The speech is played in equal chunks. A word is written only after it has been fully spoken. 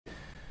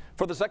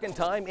For the second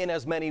time in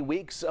as many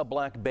weeks, a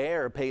black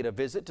bear paid a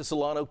visit to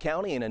Solano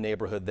County in a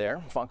neighborhood there.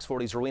 Fox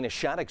 40's Rowena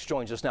Shaddox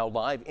joins us now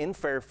live in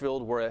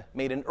Fairfield, where it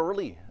made an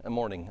early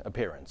morning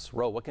appearance.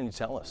 Ro, what can you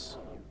tell us?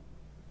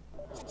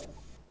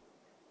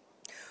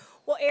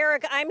 Well,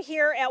 Eric, I'm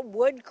here at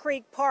Wood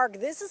Creek Park.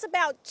 This is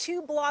about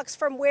 2 blocks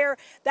from where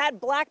that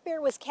black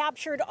bear was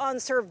captured on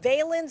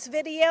surveillance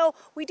video.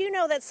 We do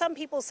know that some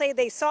people say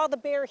they saw the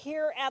bear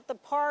here at the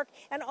park,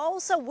 and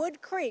also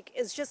Wood Creek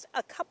is just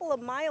a couple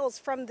of miles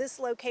from this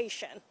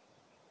location.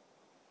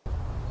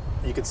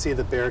 You could see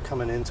the bear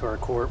coming into our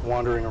court,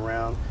 wandering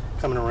around,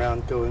 coming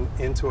around, going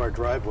into our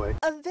driveway.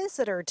 A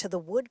visitor to the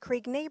Wood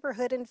Creek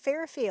neighborhood in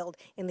Fairfield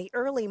in the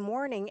early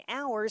morning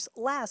hours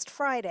last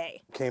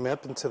Friday. Came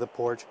up into the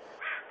porch,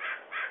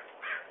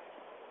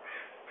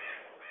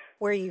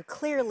 where you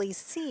clearly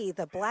see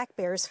the black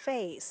bear's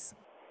face.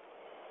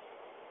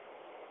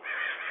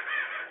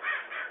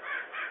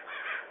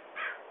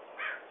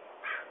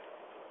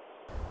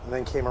 and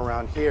then came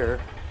around here.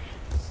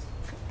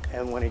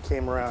 And when he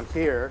came around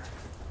here,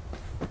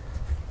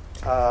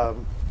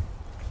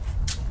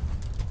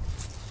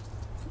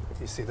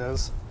 you see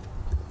those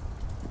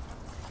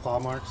claw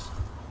marks?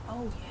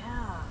 Oh,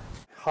 yeah.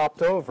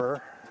 Hopped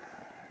over,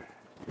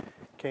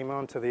 came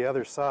onto the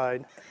other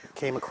side,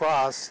 came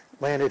across,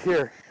 landed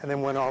here, and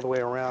then went all the way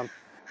around.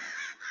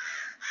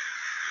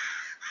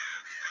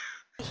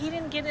 He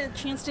didn't get a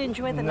chance to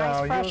enjoy the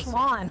nice fresh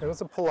lawn. It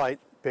was a polite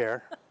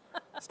bear.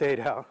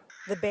 Stayed out.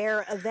 The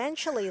bear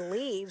eventually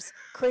leaves.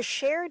 Chris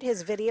shared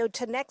his video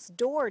to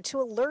Nextdoor to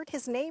alert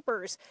his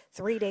neighbors.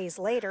 3 days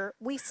later,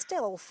 we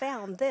still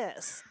found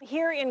this.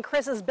 Here in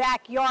Chris's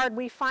backyard,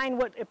 we find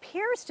what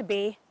appears to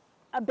be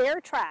a bear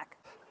track.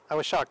 I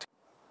was shocked.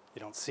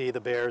 You don't see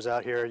the bears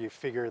out here. You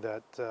figure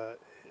that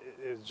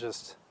it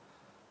just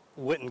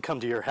wouldn't come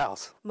to your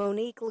house.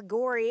 Monique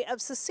Ligori of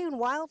Sassoon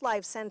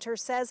Wildlife Center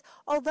says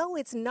although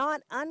it's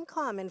not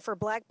uncommon for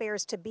black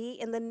bears to be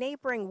in the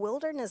neighboring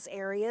wilderness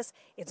areas,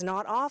 it's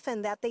not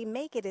often that they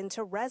make it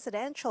into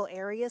residential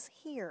areas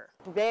here.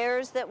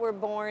 Bears that were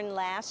born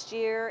last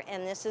year,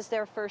 and this is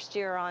their first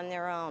year on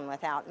their own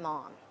without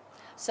mom.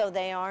 So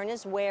they aren't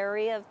as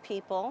wary of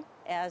people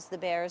as the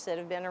bears that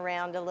have been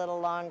around a little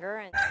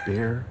longer.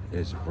 Bear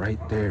is right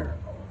there,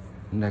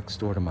 next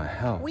door to my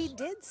house. We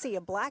did see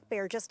a black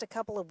bear just a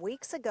couple of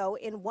weeks ago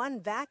in one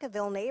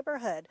Vacaville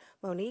neighborhood.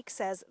 Monique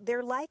says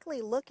they're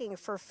likely looking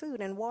for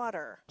food and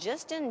water.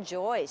 Just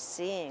enjoy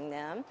seeing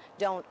them.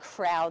 Don't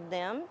crowd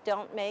them.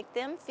 Don't make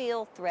them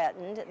feel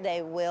threatened.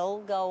 They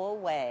will go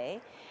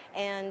away.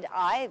 And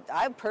I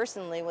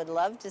personally would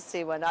love to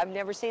see one. I've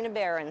never seen a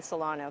bear in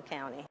Solano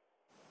County.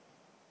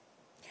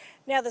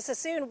 Now, the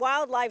Sassoon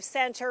Wildlife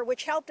Center,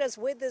 which helped us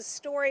with this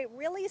story,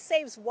 really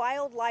saves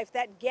wildlife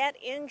that get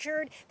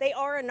injured. They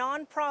are a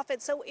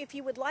nonprofit, so if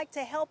you would like to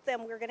help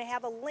them, we're going to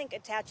have a link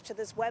attached to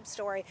this web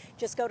story.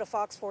 Just go to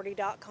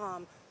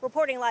fox40.com.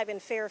 Reporting live in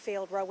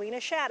Fairfield, Rowena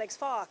Shaddox,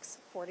 Fox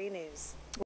 40 News.